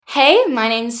Hey, my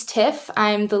name's Tiff.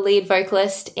 I'm the lead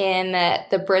vocalist in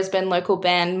the Brisbane local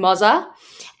band Mozza,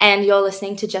 and you're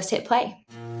listening to Just Hit Play.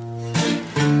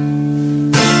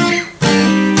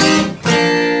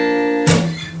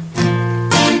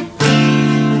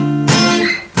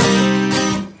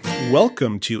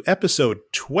 Welcome to episode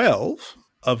 12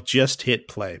 of Just Hit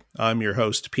Play. I'm your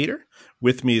host, Peter.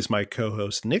 With me is my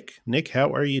co-host, Nick. Nick,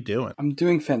 how are you doing? I'm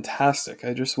doing fantastic.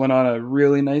 I just went on a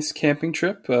really nice camping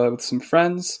trip with some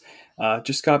friends.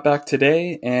 Just got back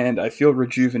today, and I feel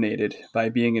rejuvenated by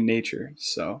being in nature.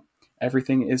 So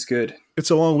everything is good. It's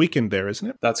a long weekend there, isn't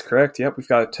it? That's correct. Yep, we've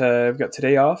got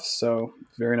today off, so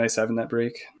very nice having that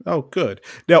break. Oh, good.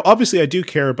 Now, obviously, I do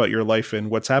care about your life and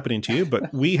what's happening to you,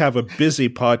 but we have a busy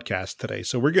podcast today,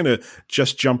 so we're going to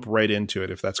just jump right into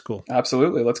it, if that's cool.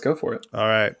 Absolutely. Let's go for it. All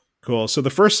right. Cool. So the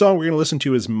first song we're going to listen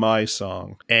to is my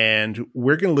song, and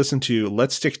we're going to listen to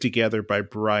Let's Stick Together by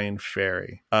Bryan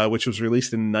Ferry, which was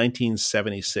released in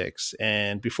 1976.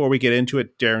 And before we get into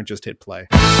it, Darren, just hit play.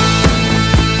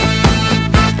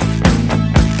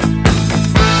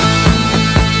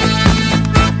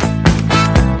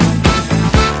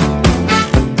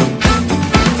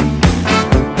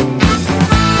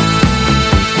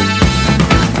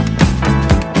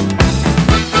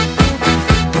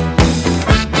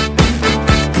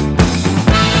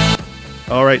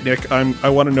 All right, Nick, I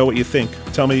want to know what you think.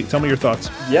 Tell me your thoughts.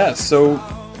 Yeah, so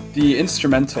the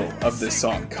instrumental of this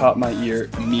song caught my ear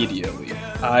immediately.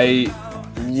 I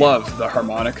love the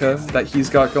harmonica that he's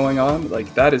got going on.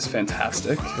 Like, that is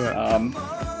fantastic.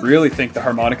 Yeah. Really think the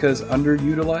harmonica is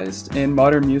underutilized in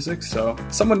modern music, so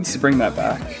someone needs to bring that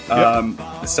back. Yep.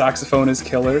 The saxophone is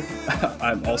killer.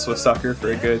 I'm also a sucker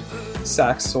for a good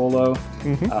sax solo.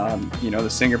 Mm-hmm. The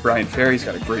singer Bryan Ferry's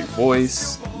got a great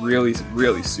voice. Really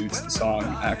suits the song,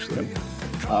 actually.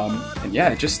 And yeah,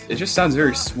 it just sounds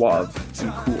very suave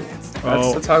and cool.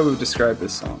 That's how I would describe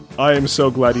this song. I am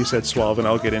so glad you said suave, and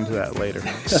I'll get into that later.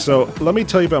 So let me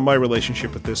tell you about my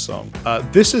relationship with this song.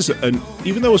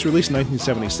 Even though it was released in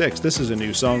 1976, this is a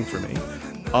new song for me.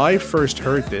 I first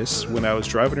heard this when I was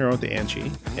driving around with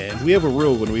Angie, and we have a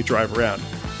rule when we drive around.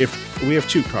 If we have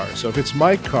two cars, so if it's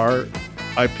my car,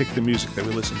 I pick the music that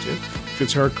we listen to. If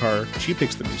it's her car, she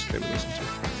picks the music that we listen to.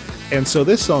 And so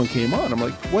this song came on. I'm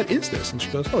like, what is this? And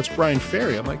she goes, oh, it's Bryan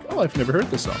Ferry. I'm like, oh, I've never heard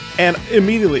this song. And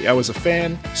immediately I was a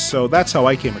fan. So that's how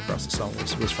I came across the song,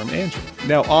 was from Angie.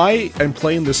 Now, I am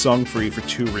playing this song for you for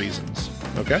two reasons.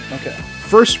 Okay? Okay.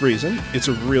 First reason, it's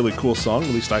a really cool song.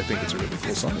 At least I think it's a really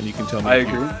cool song. And you can tell me. I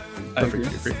agree.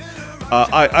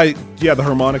 The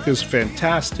harmonica is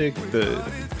fantastic.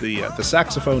 The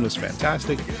saxophone is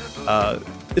fantastic.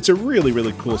 It's a really,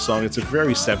 really cool song. It's a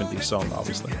very 70s song,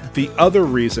 obviously. The other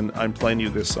reason I'm playing you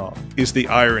this song is the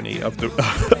irony of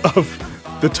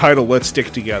the title, Let's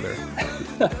Stick Together.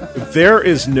 There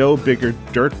is no bigger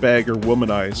dirtbag or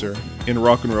womanizer in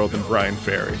rock and roll than Bryan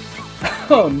Ferry.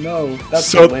 Oh, no.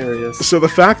 That's hilarious. So the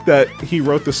fact that he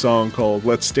wrote the song called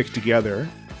Let's Stick Together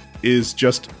is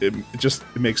it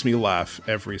makes me laugh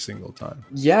every single time.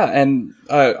 Yeah, and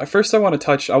first I want to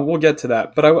touch, we'll get to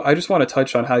that, but I just want to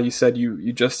touch on how you said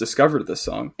you just discovered this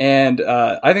song. And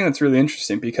I think that's really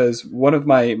interesting because one of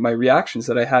my reactions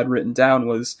that I had written down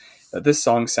was that this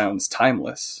song sounds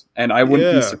timeless. And I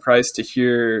wouldn't be surprised to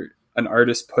hear an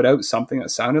artist put out something that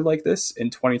sounded like this in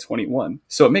 2021.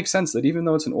 So it makes sense that even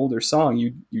though it's an older song,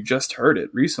 you just heard it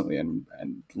recently and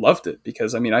loved it,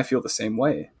 because I feel the same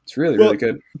way. It's really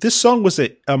good. This song was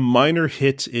a minor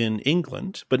hit in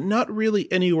England, but not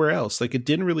really anywhere else. Like, it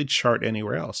didn't really chart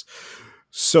anywhere else.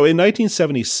 So in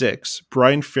 1976,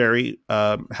 Bryan Ferry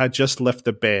had just left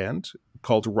the band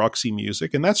called Roxy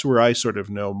Music, and that's where I sort of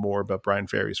know more about Bryan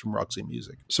Ferry's from Roxy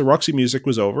Music. So Roxy Music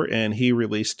was over, and he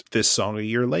released this song a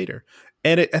year later.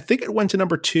 And I think it went to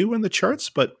number 2 in the charts,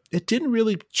 but it didn't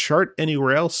really chart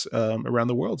anywhere else around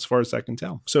the world, as far as I can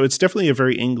tell. So it's definitely a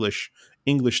very English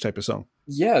type of song.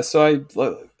 Yeah, so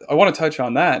I want to touch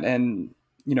on that. And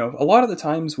a lot of the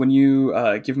times when you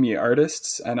give me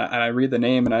artists and I read the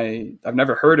name and I've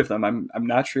never heard of them, I'm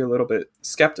naturally a little bit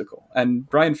skeptical. And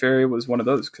Bryan Ferry was one of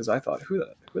those, because I thought, who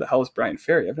the hell is Bryan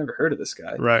Ferry? I've never heard of this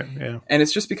guy. Right, yeah. And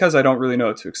it's just because I don't really know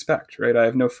what to expect, right? I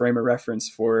have no frame of reference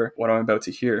for what I'm about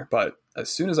to hear. But as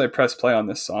soon as I press play on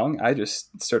this song, I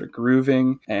just started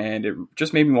grooving, and it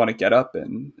just made me want to get up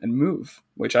and move.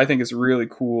 which I think is a really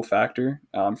cool factor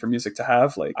for music to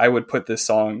have. Like, I would put this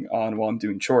song on while I'm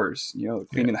doing chores,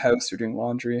 cleaning the house or doing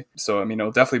laundry. So, I mean,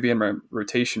 it'll definitely be in my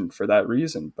rotation for that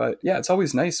reason. But yeah, it's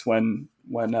always nice when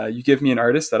you give me an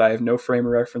artist that I have no frame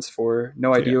of reference for,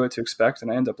 no idea what to expect,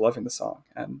 and I end up loving the song.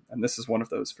 And this is one of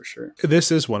those for sure.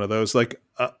 This is one of those. Like,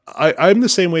 I'm the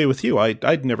same way with you.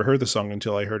 I'd never heard the song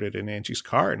until I heard it in Angie's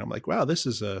car, and I'm like, wow, this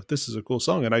is a cool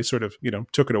song. And I sort of,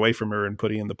 took it away from her and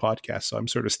put it in the podcast. So I'm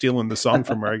sort of stealing the song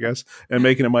from her, I guess, and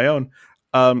making it my own.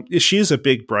 She's a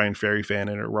big Bryan Ferry fan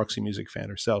and a Roxy Music fan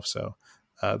herself. So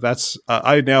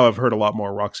I now have heard a lot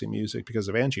more Roxy Music because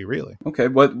of Angie, really. Okay.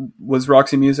 What was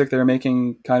Roxy Music? They're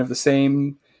making kind of the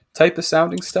same type of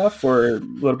sounding stuff, or a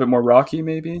little bit more rocky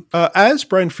maybe? As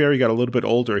Bryan Ferry got a little bit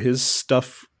older, his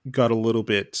stuff got a little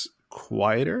bit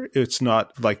quieter. It's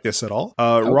not like this at all.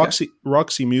 Okay.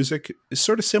 Roxy Music is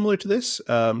sort of similar to this.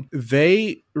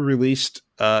 They released,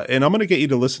 and I'm going to get you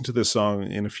to listen to this song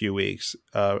in a few weeks.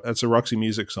 It's a Roxy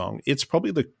Music song. It's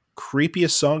probably the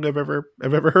creepiest song I've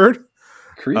ever heard.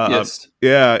 Creepiest.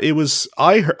 Yeah, it was.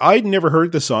 I'd never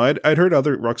heard the song. I'd heard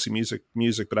other Roxy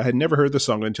music, but I had never heard the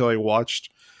song until I watched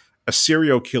a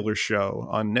serial killer show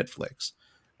on Netflix,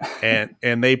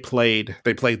 and they played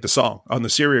the song on the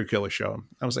serial killer show.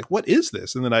 I was like, what is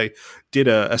this? And then I did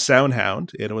a sound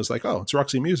hound, and it was like, oh, it's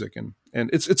Roxy Music, and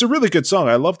it's a really good song.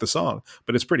 I love the song,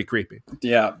 but it's pretty creepy.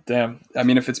 Yeah, damn. I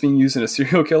mean, if it's being used in a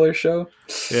serial killer show.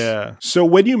 Yeah. So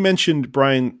when you mentioned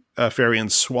Bryan Ferry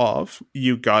and Suave,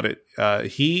 you got it.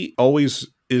 He always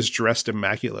is dressed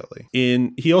immaculately.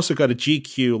 He also got a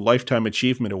GQ Lifetime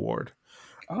Achievement Award,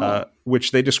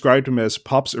 which they described him as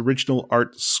Pop's original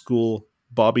art school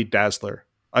Bobby Dazzler.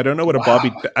 I don't know what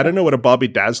a Bobby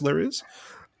Dazzler is.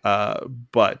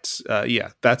 But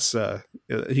that's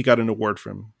he got an award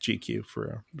from GQ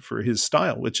for his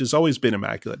style, which has always been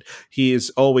immaculate. He is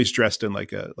always dressed in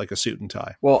like a suit and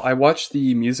tie. Well, I watched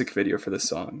the music video for this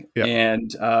song,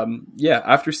 and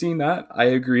after seeing that, I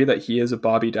agree that he is a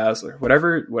Bobby Dazzler.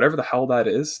 Whatever the hell that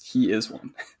is, he is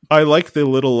one. I like the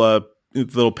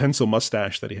little pencil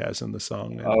mustache that he has in the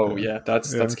song. And,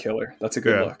 that's killer. That's a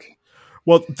good look.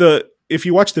 Well, if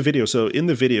you watch the video, so in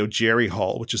the video, Jerry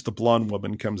Hall, which is the blonde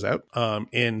woman, comes out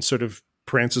and sort of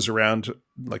prances around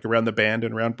the band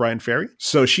and around Bryan Ferry.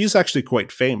 So she's actually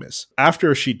quite famous.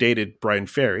 After she dated Bryan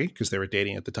Ferry, because they were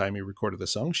dating at the time he recorded the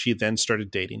song, she then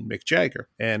started dating Mick Jagger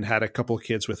and had a couple of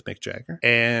kids with Mick Jagger.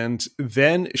 And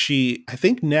then I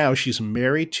think now she's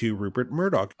married to Rupert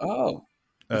Murdoch. Oh.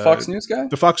 The Fox News guy?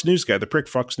 The Fox News guy, the prick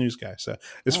Fox News guy. So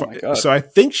I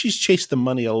think she's chased the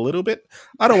money a little bit.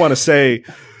 I don't want to say,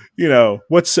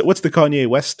 what's the Kanye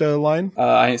West line?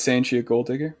 I ain't saying she a gold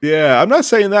digger. Yeah, I'm not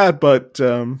saying that, but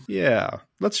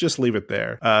let's just leave it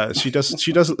there. She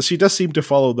does seem to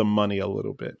follow the money a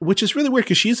little bit, which is really weird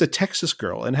because she's a Texas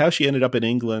girl, and how she ended up in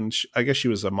England. I guess she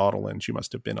was a model, and she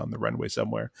must have been on the runway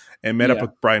somewhere and met up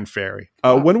with Bryan Ferry.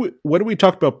 When we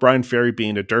talked about Bryan Ferry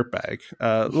being a dirtbag,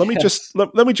 let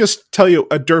me just tell you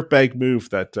a dirtbag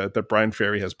move that Bryan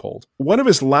Ferry has pulled. One of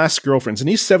his last girlfriends, and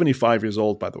he's 75 years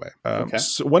old, by the way.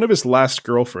 So one of his last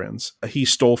girlfriends, he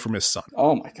stole from his son.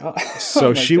 Oh my god!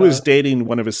 So she was dating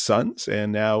one of his sons,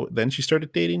 and then she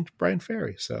started dating Bryan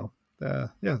Ferry. So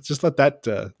just let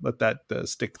that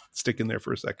stick in there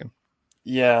for a second.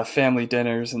 Yeah, family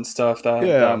dinners and stuff.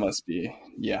 That must be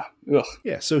Ugh.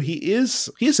 Yeah. So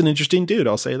he's an interesting dude.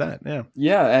 I'll say that. Yeah.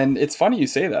 Yeah, and it's funny you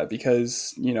say that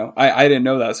because I didn't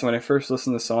know that. So when I first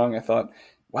listened to the song, I thought,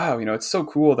 wow, it's so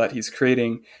cool that he's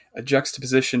creating a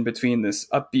juxtaposition between this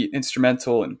upbeat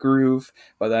instrumental and groove,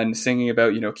 but then singing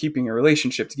about keeping a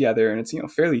relationship together, and it's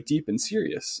fairly deep and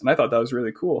serious. And I thought that was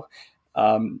really cool.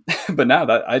 But now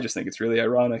that I just think it's really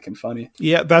ironic and funny.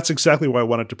 Yeah, that's exactly why I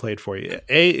wanted to play it for you.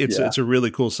 A, it's a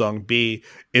really cool song. B,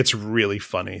 it's really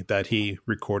funny that he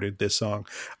recorded this song.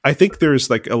 I think there's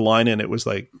like a line in it was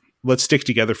like, "Let's stick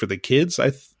together for the kids."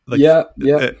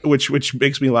 Which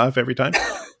makes me laugh every time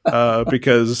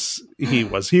because he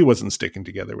wasn't sticking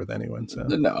together with anyone. So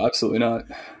no, absolutely not.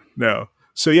 No.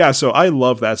 So I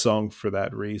love that song for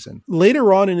that reason.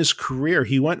 Later on in his career,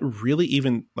 he went really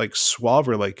even like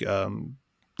suaver,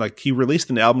 like he released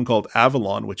an album called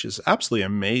Avalon, which is absolutely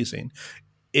amazing.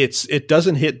 It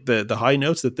doesn't hit the high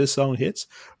notes that this song hits,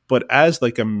 but as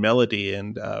like a melody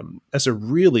and as a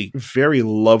really very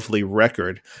lovely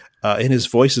record, and his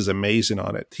voice is amazing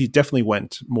on it. He definitely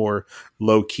went more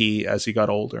low key as he got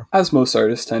older, as most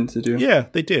artists tend to do. Yeah,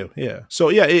 they do. Yeah.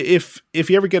 So if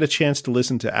you ever get a chance to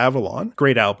listen to Avalon,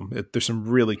 great album. There's some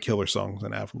really killer songs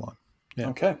on Avalon. Yeah.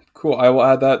 Okay, cool. I will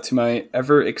add that to my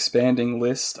ever-expanding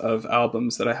list of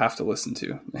albums that I have to listen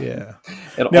to. Yeah.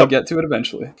 I'll get to it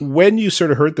eventually. When you sort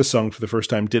of heard the song for the first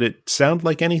time, did it sound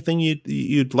like anything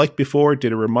you'd liked before?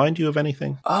 Did it remind you of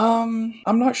anything? I'm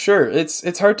not sure.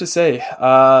 It's hard to say.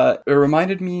 It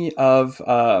reminded me of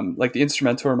like the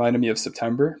instrumental reminded me of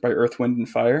September by Earth, Wind and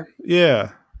Fire.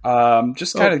 Yeah.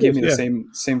 Just kind of gave me the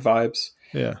same vibes.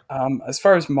 Yeah. As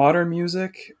far as modern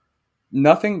music,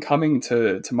 nothing coming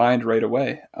to mind right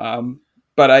away.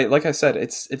 But like I said,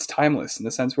 it's timeless in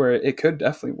the sense where it could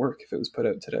definitely work if it was put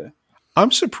out today.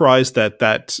 I'm surprised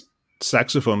that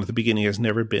saxophone at the beginning has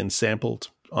never been sampled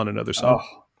on another song.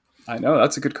 Oh, I know,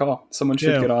 that's a good call. Someone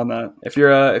should get on that. If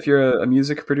you're a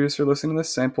music producer listening to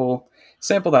this, sample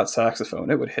that saxophone.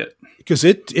 It would hit. Because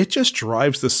it just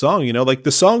drives the song, like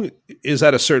the song is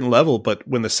at a certain level, but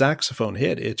when the saxophone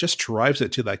hit, it just drives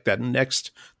it to like the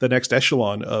next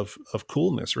echelon of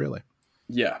coolness, really.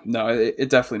 Yeah, no, it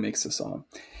definitely makes the song.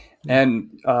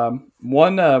 And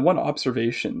one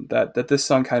observation that this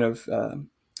song kind of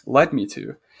led me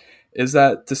to is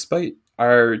that despite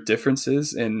our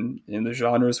differences in the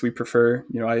genres we prefer,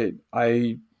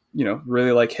 I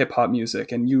really like hip hop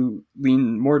music, and you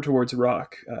lean more towards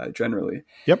rock generally.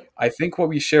 Yep. I think what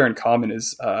we share in common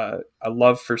is a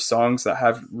love for songs that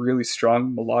have really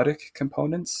strong melodic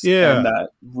components, and that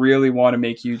really want to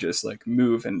make you just like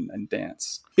move and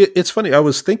dance. It's funny. I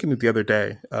was thinking it the other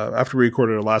day after we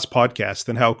recorded our last podcast,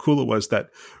 and how cool it was that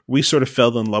we sort of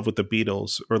fell in love with the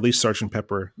Beatles, or at least Sgt.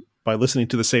 Pepper, by listening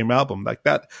to the same album like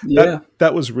that.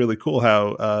 That was really cool.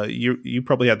 How you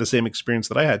probably had the same experience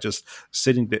that I had, just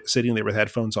sitting there with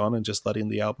headphones on and just letting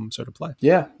the album sort of play.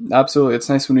 Yeah, absolutely. It's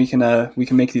nice when we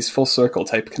can make these full circle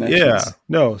type connections. Yeah,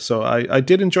 no. So I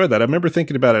did enjoy that. I remember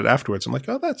thinking about it afterwards. I'm like,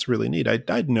 oh, that's really neat. I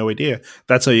had no idea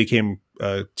that's how you came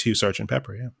to Sgt.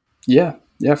 Pepper. Yeah,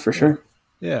 for sure.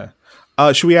 Yeah.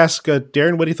 Should we ask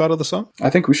Darren what he thought of the song? I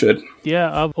think we should.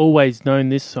 Yeah, I've always known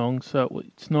this song, so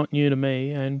it's not new to me,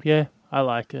 and yeah, I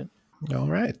like it. All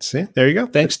right. See, there you go.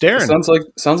 Thanks, Darren.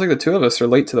 It sounds like the two of us are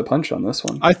late to the punch on this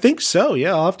one. I think so.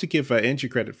 Yeah, I'll have to give Angie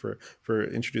credit for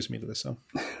introducing me to this song.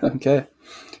 Okay.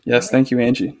 Yes, thank you,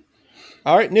 Angie.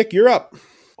 All right, Nick, you're up.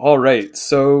 All right.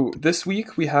 So this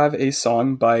week we have a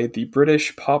song by the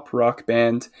British pop rock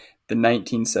band The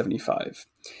 1975.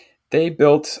 They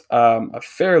built a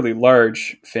fairly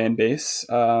large fan base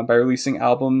by releasing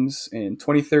albums in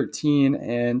 2013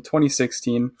 and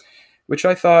 2016, which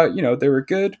I thought, they were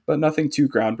good, but nothing too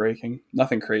groundbreaking,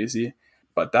 nothing crazy.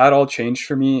 But that all changed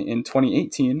for me in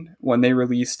 2018 when they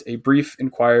released A Brief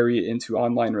Inquiry into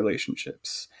Online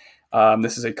Relationships.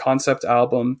 This is a concept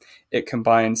album. It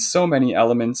combines so many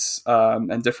elements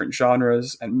and different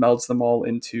genres and melds them all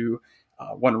into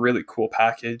one really cool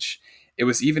package. It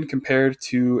was even compared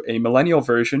to a millennial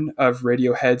version of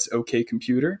Radiohead's OK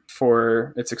Computer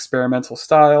for its experimental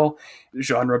style,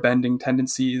 genre-bending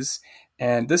tendencies,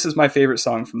 and this is my favorite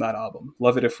song from that album,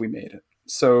 Love It If We Made It.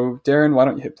 So, Darren, why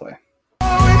don't you hit play?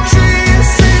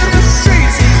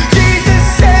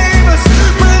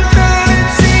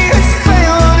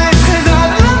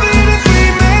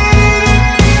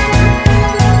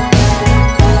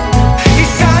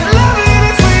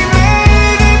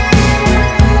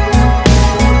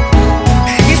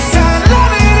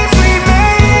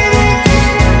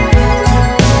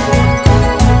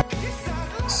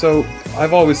 So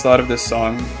I've always thought of this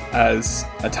song as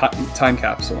a time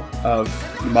capsule of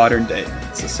modern day.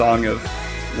 It's a song of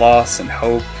loss and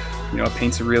hope. It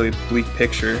paints a really bleak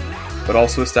picture, but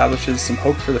also establishes some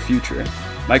hope for the future.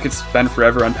 I could spend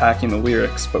forever unpacking the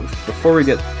lyrics, but before we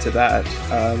get to that,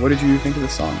 what did you think of the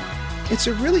song? It's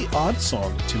a really odd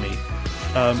song to me.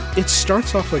 It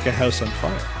starts off like a house on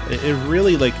fire. It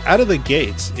really, like, out of the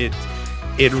gates,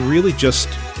 it really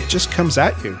just comes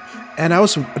at you. And I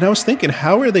was thinking,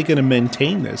 how are they going to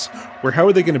maintain this? Or how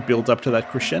are they going to build up to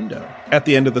that crescendo at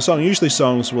the end of the song? Usually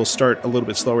songs will start a little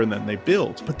bit slower and then they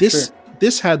build. But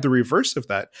this had the reverse of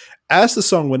that. As the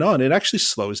song went on, it actually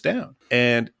slows down.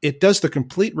 And it does the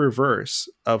complete reverse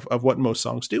of what most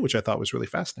songs do, which I thought was really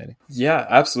fascinating. Yeah,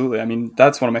 absolutely. I mean,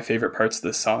 that's one of my favorite parts of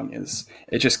this song is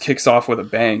it just kicks off with a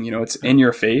bang. It's in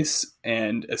your face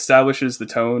and establishes the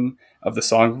tone of the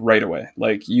song right away.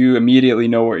 Like, you immediately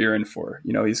know what you're in for.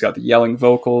 He's got the yelling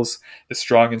vocals, the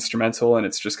strong instrumental, and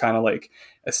it's just kind of like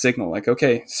a signal, like,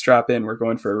 okay, strap in, we're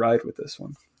going for a ride with this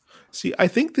one. See, I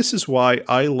think this is why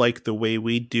I like the way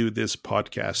we do this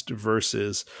podcast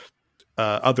versus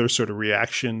other sort of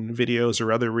reaction videos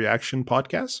or other reaction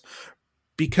podcasts.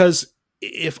 Because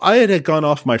if I had gone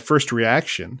off my first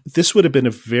reaction, this would have been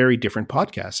a very different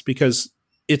podcast, because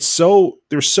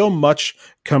there's so much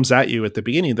comes at you at the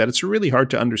beginning that it's really hard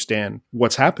to understand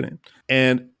what's happening.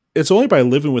 And it's only by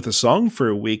living with a song for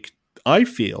a week, I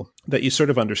feel, that you sort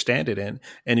of understand it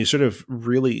and you sort of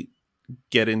really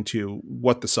get into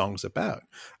what the song's about.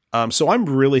 So I'm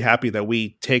really happy that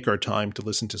we take our time to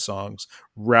listen to songs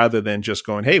rather than just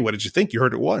going, hey, what did you think? You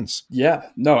heard it once. Yeah,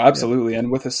 no, absolutely. Yeah.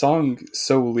 And with a song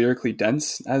so lyrically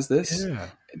dense as this,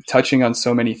 touching on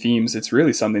so many themes, it's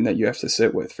really something that you have to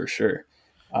sit with for sure.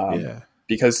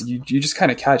 Because you just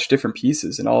kind of catch different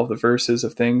pieces in all of the verses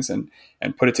of things and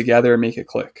put it together and make it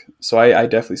click. So I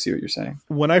definitely see what you're saying.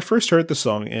 When I first heard the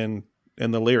song and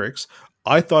the lyrics,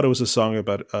 I thought it was a song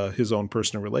about his own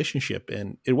personal relationship.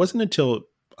 And it wasn't until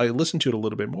I listened to it a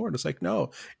little bit more, and it's like, no,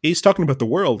 he's talking about the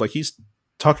world. Like, he's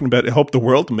talking about, I hope the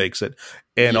world makes it,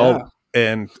 and all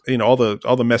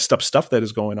the messed up stuff that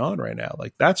is going on right now.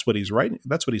 Like, that's what he's writing.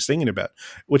 That's what he's singing about,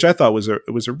 which I thought was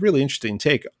a really interesting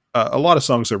take. A lot of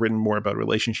songs are written more about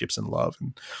relationships and love,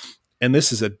 and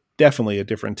this is definitely a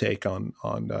different take on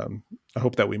I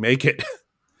hope that we make it.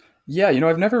 Yeah,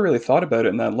 I've never really thought about it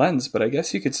in that lens, but I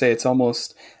guess you could say it's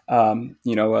almost,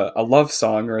 a love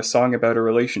song or a song about a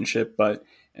relationship, but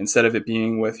instead of it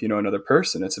being with, another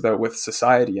person, it's about with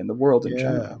society and the world in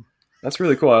general. That's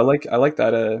really cool. I like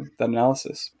that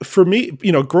analysis. For me,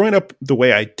 growing up the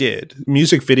way I did,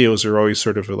 music videos are always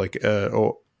sort of like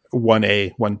 1A,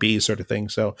 1B sort of thing.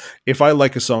 So if I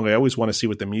like a song, I always want to see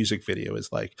what the music video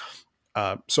is like.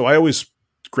 So I always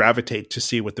gravitate to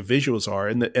see what the visuals are,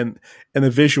 and the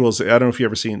visuals. I don't know if you've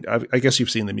ever seen. I guess you've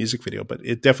seen the music video, but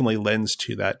it definitely lends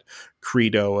to that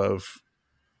credo of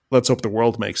let's hope the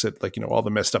world makes it. Like, all the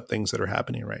messed up things that are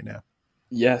happening right now.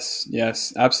 Yes,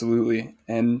 absolutely.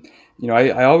 And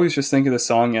I always just think of the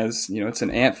song as it's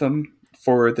an anthem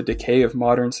for the decay of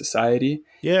modern society.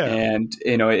 Yeah, and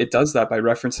it does that by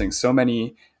referencing so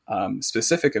many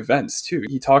specific events too.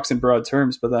 He talks in broad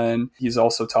terms, but then he's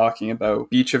also talking about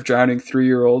beach of drowning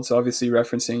 3-year-olds, obviously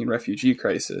referencing refugee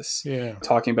crisis. Yeah,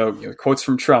 talking about quotes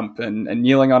from Trump and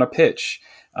kneeling on a pitch,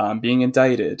 being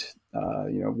indicted,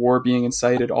 war being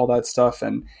incited, all that stuff,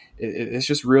 and it's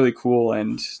just really cool.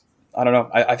 And I don't know,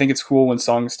 I think it's cool when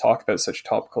songs talk about such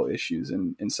topical issues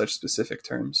in such specific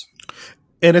terms.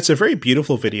 And it's a very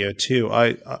beautiful video too.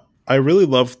 I really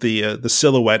love the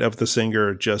silhouette of the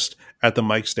singer just at the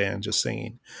mic stand, just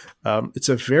singing. It's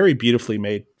a very beautifully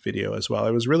made video as well.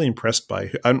 I was really impressed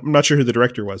by. I'm not sure who the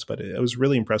director was, but I was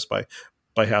really impressed by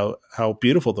how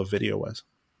beautiful the video was.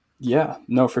 Yeah,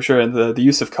 no, for sure. And the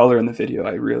use of color in the video,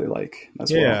 I really like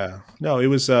as well. Yeah, no, it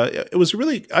was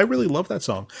really. I really love that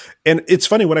song, and it's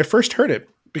funny when I first heard it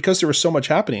because there was so much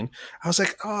happening. I was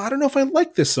like, oh, I don't know if I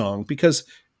like this song because,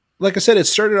 like I said, it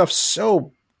started off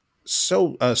so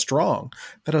strong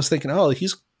that I was thinking, oh,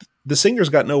 the singer's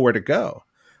got nowhere to go.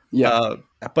 Yeah.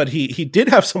 But he did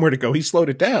have somewhere to go. He slowed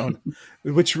it down,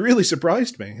 which really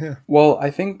surprised me. Yeah. Well, I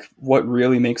think what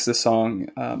really makes the song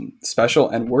special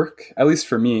and work, at least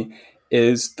for me,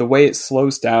 is the way it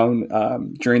slows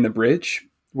down during the bridge,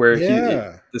 where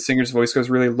the singer's voice goes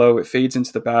really low. It fades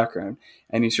into the background,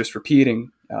 and he's just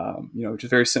repeating, just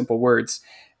very simple words.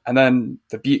 And then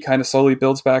the beat kind of slowly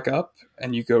builds back up,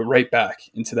 and you go right back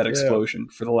into that explosion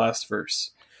for the last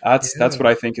verse. That's what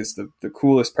I think is the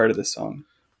coolest part of this song.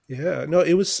 Yeah, no,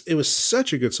 it was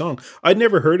such a good song. I'd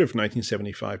never heard of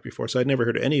 1975 before, so I'd never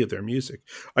heard any of their music.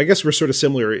 I guess we're sort of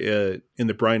similar in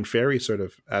the Bryan Ferry sort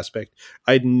of aspect.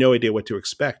 I had no idea what to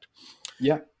expect.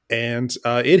 Yeah. And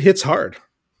it hits hard.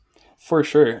 For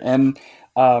sure. And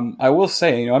I will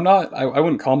say, I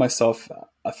wouldn't call myself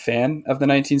a fan of the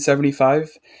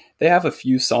 1975. They have a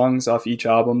few songs off each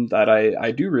album that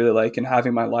I do really like and have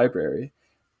in my library.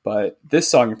 But this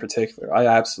song in particular, I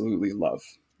absolutely love.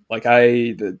 Like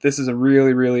this is a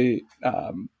really, really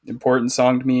important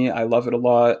song to me. I love it a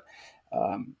lot.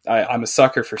 I'm a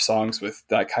sucker for songs with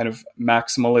that kind of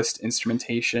maximalist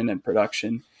instrumentation and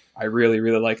production. I really,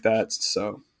 really like that.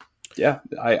 So yeah,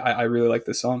 I really like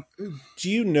this song.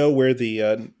 Do you know where the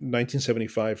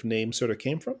 1975 name sort of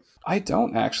came from? I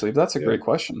don't actually, but that's a great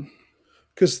question.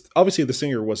 Because obviously the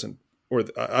singer wasn't, or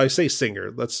I say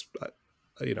singer, let's,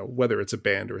 whether it's a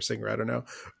band or a singer, I don't know.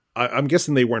 I'm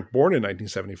guessing they weren't born in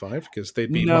 1975 because they'd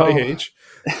be my age.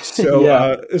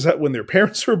 So is that when their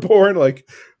parents were born? Like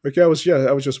I was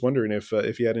just wondering if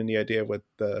you had any idea what.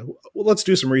 Well, let's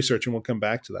do some research and we'll come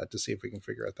back to that to see if we can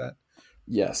figure out that.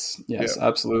 Yes,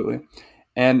 absolutely.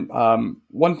 And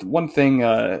one thing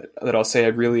that I'll say I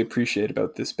really appreciate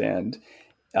about this band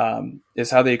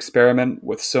is how they experiment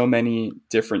with so many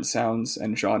different sounds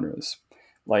and genres.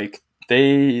 Like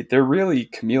they're really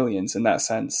chameleons in that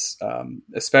sense,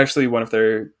 especially one of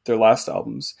their last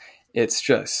albums. It's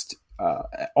just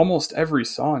almost every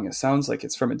song, it sounds like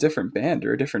it's from a different band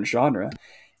or a different genre.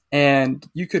 And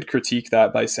you could critique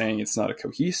that by saying it's not a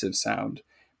cohesive sound,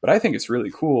 but I think it's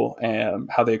really cool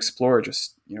how they explore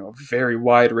just, a very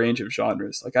wide range of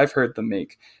genres. Like I've heard them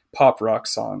make pop rock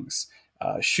songs,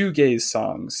 shoegaze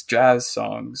songs, jazz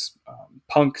songs,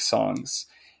 punk songs.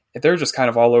 They're just kind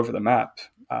of all over the map.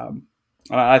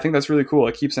 I think that's really cool.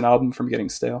 It keeps an album from getting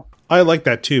stale. I like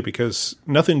that too, because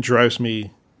nothing drives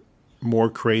me more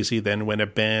crazy than when a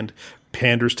band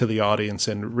panders to the audience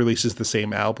and releases the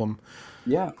same album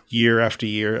year after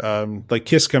year. Like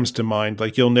Kiss comes to mind.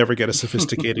 Like you'll never get a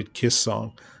sophisticated Kiss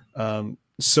song.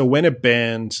 So when a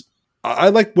band, I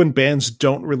like when bands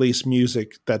don't release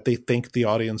music that they think the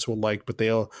audience will like, but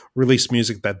they'll release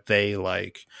music that they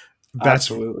like.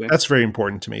 Absolutely. That's very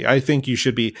important to me. I think you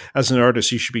should be, as an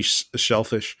artist, you should be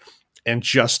selfish and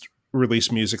just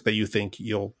release music that you think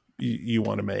you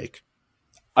want to make.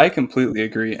 I completely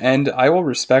agree. And I will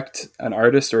respect an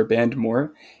artist or a band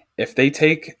more if they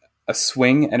take a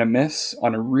swing and a miss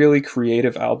on a really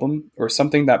creative album or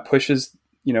something that pushes,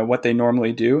 what they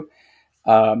normally do,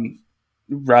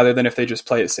 rather than if they just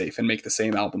play it safe and make the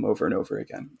same album over and over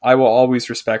again. I will always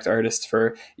respect artists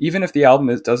for, even if the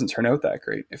album doesn't turn out that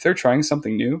great, if they're trying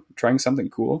something new, trying something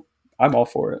cool, I'm all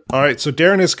for it. All right, so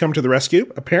Darren has come to the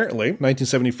rescue. Apparently,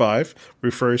 1975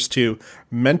 refers to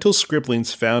mental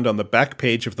scribblings found on the back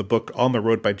page of the book On the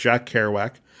Road by Jack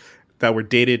Kerouac that were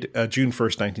dated June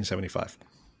 1st, 1975.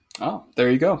 Oh, there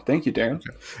you go. Thank you, Darren.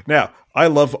 Okay. Now, I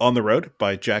love On the Road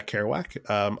by Jack Kerouac.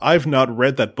 I've not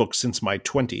read that book since my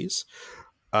 20s.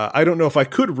 I don't know if I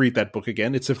could read that book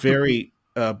again. It's a very,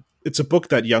 it's a book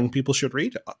that young people should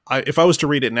read. If I was to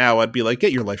read it now, I'd be like,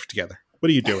 get your life together. What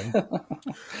are you doing?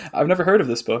 I've never heard of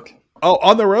this book. Oh,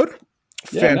 On the Road?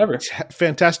 Yeah, never.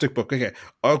 Fantastic book. Okay.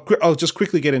 I'll just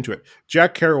quickly get into it.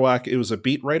 Jack Kerouac, it was a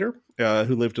beat writer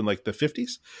who lived in like the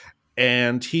 50s.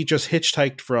 And he just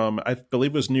hitchhiked from, I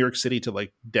believe it was New York City to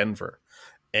like Denver,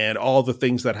 and all the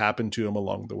things that happened to him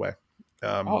along the way.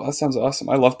 That sounds awesome.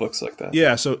 I love books like that.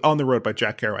 Yeah. So On the Road by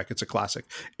Jack Kerouac, it's a classic.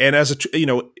 And as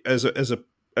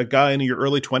a guy in your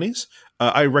early 20s,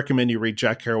 I recommend you read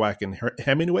Jack Kerouac and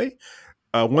Hemingway.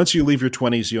 Once you leave your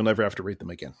 20s, you'll never have to read them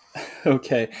again.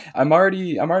 Okay, I'm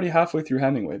already halfway through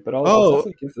Hemingway, but I'll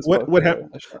definitely give this book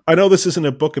a shot. I know this isn't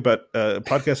a book about a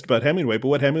podcast about Hemingway, but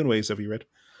what Hemingways have you read?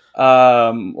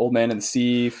 Old Man and the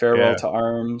Sea, Farewell to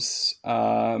Arms,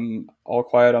 All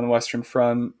Quiet on the Western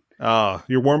Front. Oh,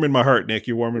 you're warming my heart, Nick.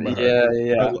 You're warming my heart.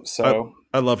 Yeah.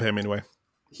 I love Hemingway.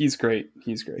 He's great.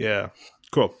 Yeah,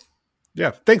 cool.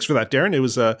 Yeah, thanks for that, Darren. It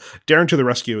was Darren to the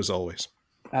rescue as always.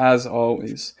 As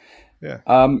always. Yeah.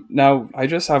 Now, I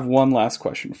just have one last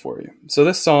question for you. So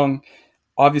this song,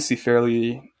 obviously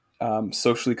fairly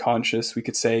socially conscious, we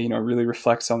could say, really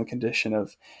reflects on the condition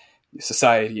of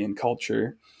society and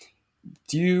culture.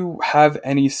 Do you have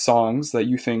any songs that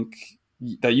you think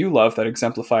that you love that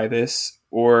exemplify this?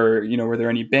 Or, were there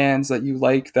any bands that you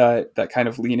like that kind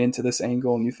of lean into this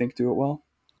angle and you think do it well?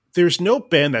 There's no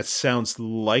band that sounds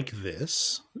like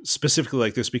this, specifically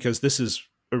like this, because this is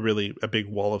a big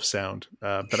wall of sound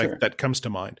that comes to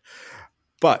mind.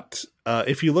 But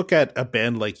if you look at a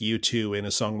band like U2 in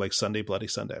a song like Sunday Bloody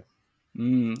Sunday,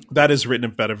 that is written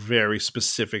about a very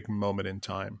specific moment in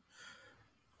time.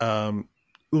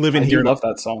 Living here, love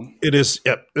that song. It is.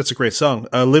 Yep, it's a great song.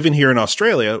 Living here in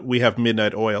Australia, we have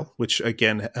Midnight Oil, which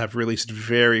again have released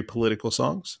very political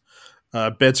songs.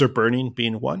 Beds Are Burning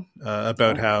being one,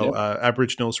 about how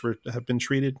Aboriginals have been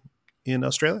treated in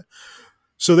Australia.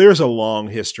 So there's a long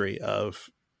history of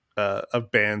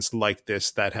bands like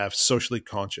this that have socially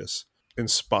conscious,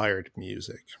 inspired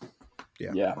music.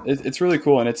 Yeah, it's really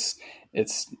cool, and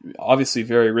it's obviously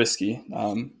very risky,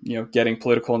 getting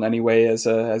political in any way as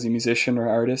a musician or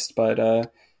artist, but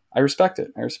I respect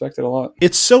it. I respect it a lot.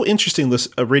 It's so interesting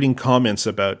reading comments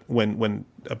about when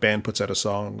a band puts out a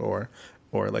song or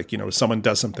like, someone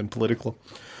does something political.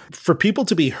 For people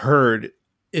to be heard,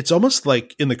 it's almost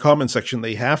like in the comment section,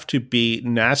 they have to be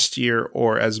nastier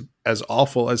or as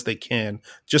awful as they can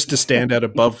just to stand out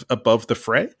above the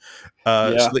fray.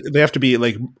 So they have to be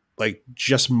like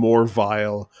just more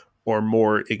vile or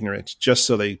more ignorant, just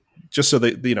so they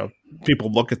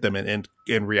people look at them and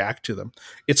react to them.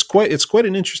 It's quite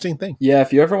an interesting thing. Yeah,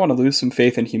 if you ever want to lose some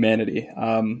faith in humanity,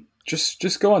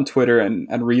 just go on Twitter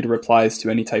and read replies to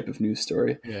any type of news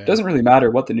story. Yeah. It doesn't really matter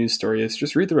what the news story is.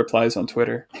 Just read the replies on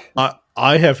Twitter.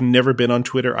 I have never been on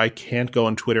Twitter. I can't go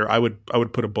on Twitter. I would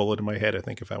put a bullet in my head, I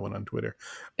think, if I went on Twitter.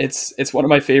 It's one of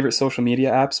my favorite social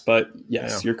media apps, but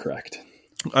yes, you're correct.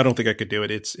 I don't think I could do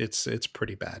it. It's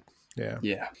pretty bad.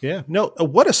 Yeah. No,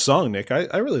 what a song, Nick.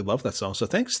 I really love that song. So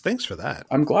thanks for that.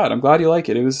 I'm glad you like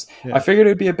it. It was, I figured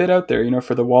it'd be a bit out there,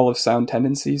 for the wall of sound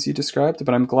tendencies you described,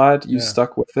 but I'm glad you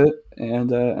stuck with it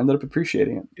and ended up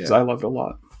appreciating it because I love it a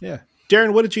lot. Yeah.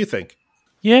 Darren, what did you think?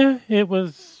 Yeah, it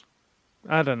was,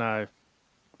 I don't know,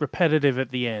 repetitive at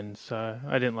the end, so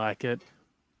I didn't like it.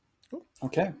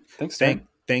 Okay. Thanks, Darren.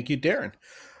 Thank you, Darren.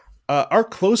 Our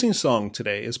closing song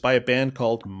today is by a band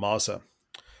called Mozza.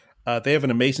 They have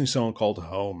an amazing song called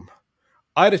Home.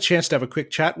 I had a chance to have a quick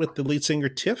chat with the lead singer,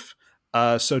 Tiff.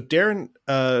 So Darren,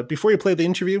 before you play the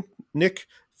interview, Nick,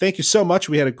 thank you so much.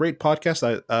 We had a great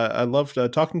podcast. I loved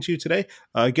talking to you today.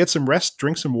 Get some rest,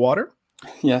 drink some water.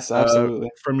 Yes, absolutely.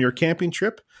 From your camping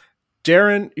trip.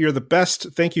 Darren, you're the best.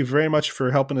 Thank you very much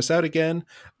for helping us out again.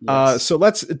 Yes. So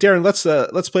let's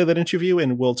play that interview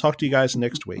and we'll talk to you guys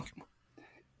next week.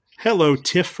 Hello,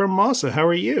 Tiff from Mozza. How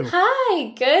are you?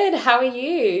 Hi, good. How are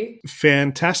you?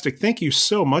 Fantastic. Thank you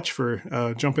so much for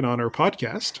jumping on our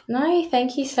podcast. No,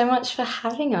 thank you so much for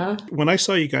having us. When I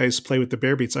saw you guys play with the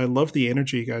Bear Beats, I love the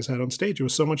energy you guys had on stage. It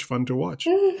was so much fun to watch.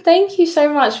 Thank you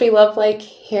so much. We love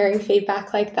hearing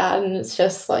feedback like that, and it's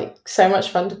just so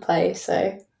much fun to play.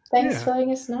 So thanks for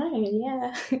letting us know.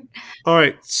 Yeah. All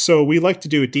right. So we like to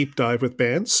do a deep dive with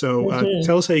bands. So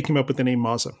tell us how you came up with the name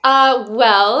Mozza.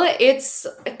 Well,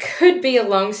 it could be a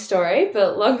long story,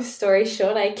 but long story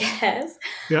short, I guess.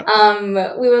 Yeah.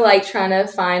 We were trying to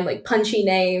find punchy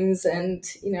names, and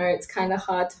it's kind of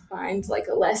hard to find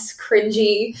a less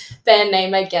cringy band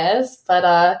name, I guess.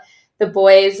 But the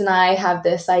boys and I have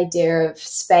this idea of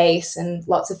space, and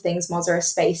lots of things Mozza are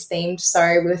space themed.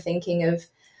 So we were thinking of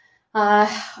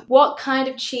what kind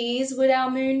of cheese would our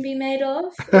moon be made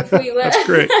of if we were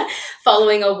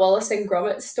following a Wallace and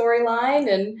Gromit storyline?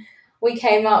 And we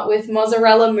came up with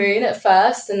Mozzarella Moon at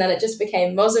first, and then it just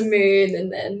became Mozza Moon,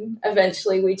 and then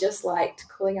eventually we just liked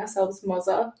calling ourselves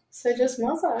Mozza. So just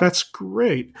Mozza. That's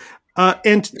great.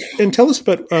 And tell us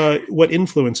about what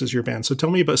influences your band. So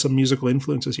tell me about some musical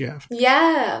influences you have.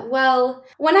 Yeah, well,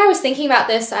 when I was thinking about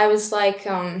this, I was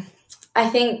I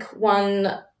think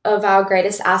one of our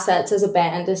greatest assets as a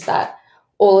band is that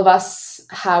all of us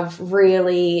have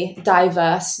really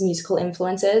diverse musical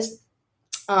influences.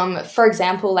 For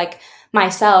example,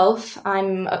 myself,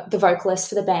 I'm the vocalist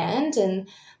for the band, and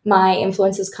my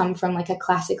influences come from a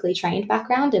classically trained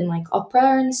background in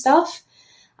opera and stuff.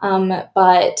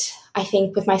 But I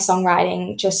think with my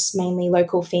songwriting, just mainly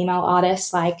local female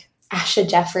artists like Asha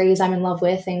Jeffries I'm in love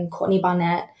with, and Courtney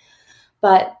Barnett.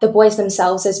 But the boys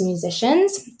themselves as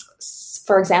musicians,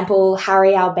 for example,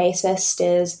 Harry, our bassist,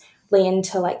 is really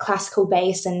into classical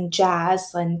bass and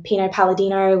jazz and Pino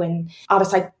Palladino and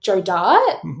artists like Joe Dart.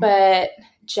 Mm-hmm. But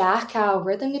Jack, our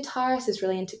rhythm guitarist, is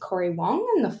really into Corey Wong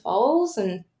and the Foals.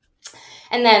 And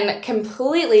then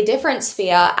completely different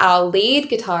sphere, our lead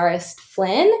guitarist,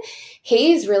 Flynn,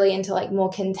 he's really into more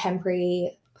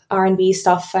contemporary R&B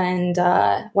stuff. And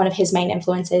one of his main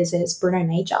influences is Bruno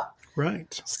Major.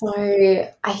 Right. So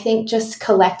I think just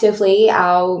collectively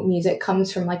our music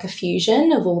comes from a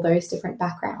fusion of all those different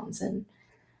backgrounds, and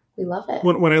we love it.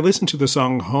 When I listened to the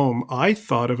song Home, I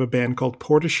thought of a band called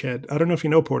Portishead. I don't know if you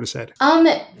know Portishead.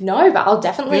 No, but I'll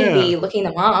definitely be looking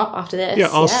them up after this. Yeah,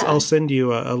 I'll send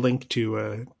you a link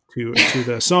to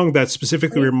the song that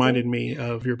specifically reminded me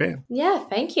of your band. Yeah,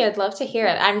 thank you. I'd love to hear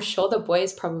it. I'm sure the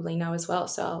boys probably know as well,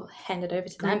 so I'll hand it over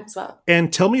to them as well.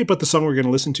 And tell me about the song we're going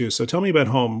to listen to. So tell me about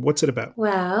Home. What's it about?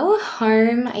 Well,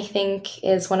 Home, I think,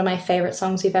 is one of my favorite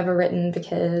songs we've ever written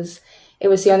because it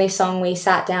was the only song we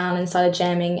sat down and started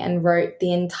jamming and wrote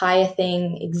the entire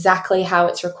thing exactly how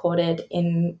it's recorded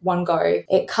in one go.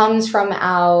 It comes from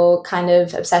our kind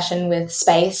of obsession with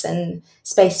space and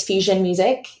space fusion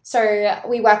music. So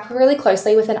we work really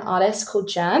closely with an artist called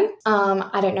Germ.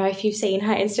 I don't know if you've seen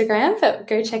her Instagram, but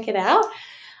go check it out.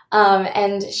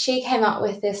 And she came up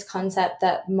with this concept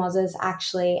that Mozza's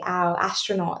actually our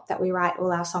astronaut that we write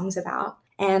all our songs about.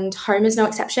 And Home is no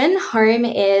exception. Home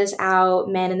is our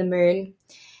man in the moon.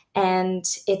 And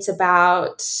it's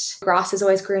about grass is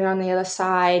always greener on the other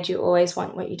side. You always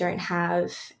want what you don't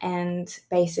have. And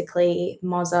basically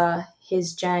Mozza,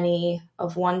 his journey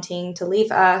of wanting to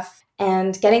leave Earth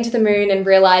and getting to the moon and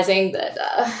realizing that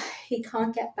he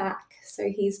can't get back. So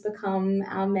he's become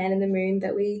our man in the moon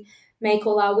that we make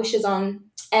all our wishes on.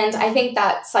 And I think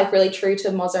that's really true to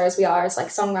Mozza as we are as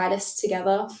songwriters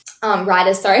together,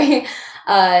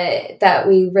 that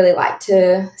we really like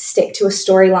to stick to a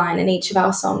storyline, and each of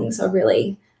our songs are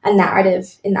really a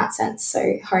narrative in that sense.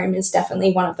 So Home is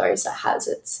definitely one of those that has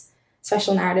its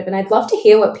special narrative. And I'd love to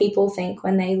hear what people think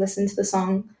when they listen to the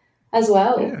song as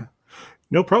well. Yeah,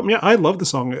 no problem. Yeah, I love the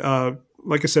song.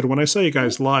 like I said, when I saw you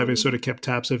guys live, I sort of kept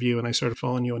tabs of you, and I started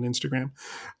following you on Instagram.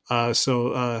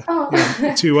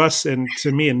 To us and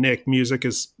to me and Nick, music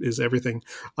is everything.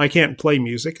 I can't play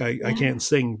music, I can't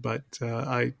sing, but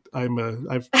I've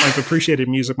appreciated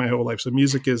music my whole life. So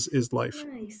music is life.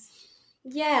 Nice.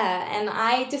 Yeah, and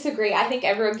I disagree. I think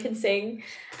everyone can sing,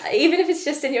 even if it's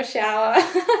just in your shower.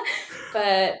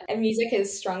 But music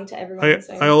is strong to everyone.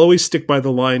 I'll always stick by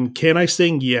the line, can I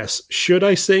sing? Yes. Should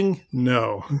I sing?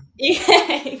 No.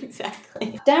 Yeah,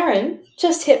 exactly. Darren,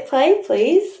 just hit play,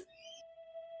 please.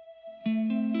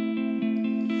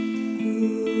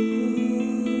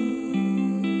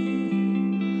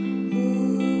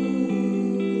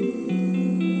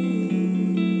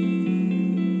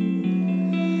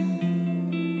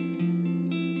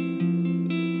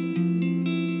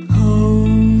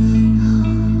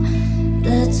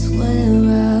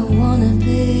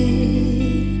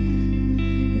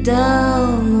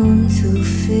 Down on 2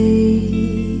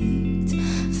 feet,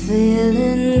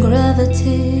 feeling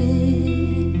gravity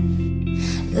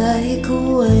like a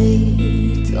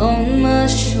weight on my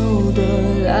shoulder,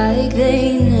 like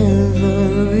they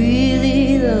never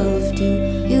really loved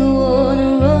you. You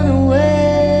wanna run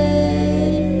away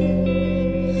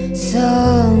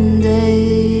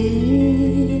someday.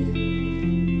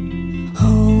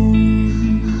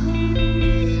 Home,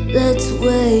 that's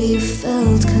where you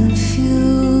felt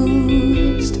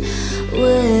confused,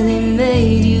 where they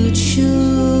made you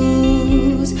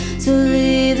choose to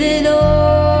leave it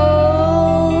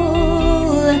all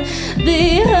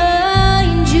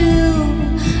behind you.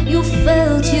 You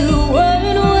felt you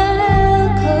weren't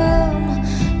welcome,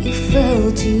 you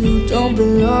felt you don't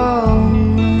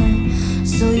belong,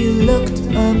 so you looked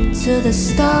up to the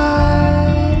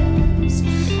stars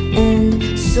and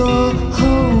saw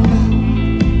home.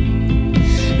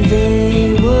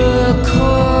 They were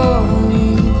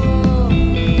calling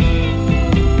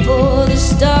for the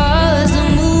stars, the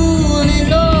moon,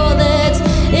 and all that's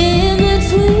in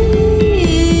between.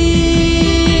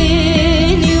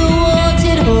 You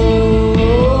wanted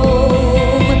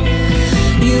home,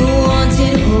 you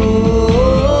wanted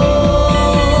home,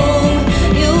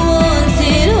 you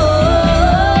wanted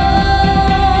home.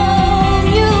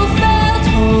 You felt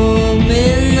home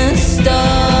in the stars.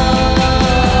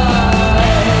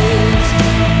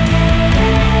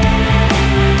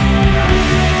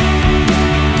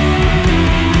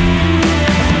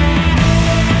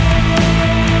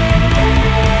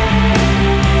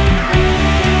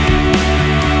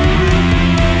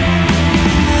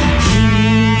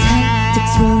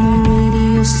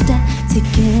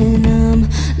 And I'm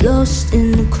lost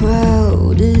in the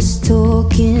crowd is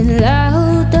talking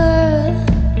louder.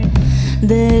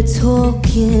 They're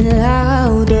talking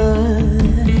louder.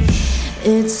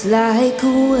 It's like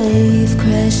a wave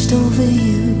crashed over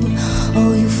you.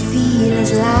 All you feel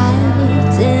is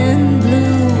light and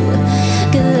blue.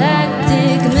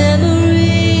 Galactic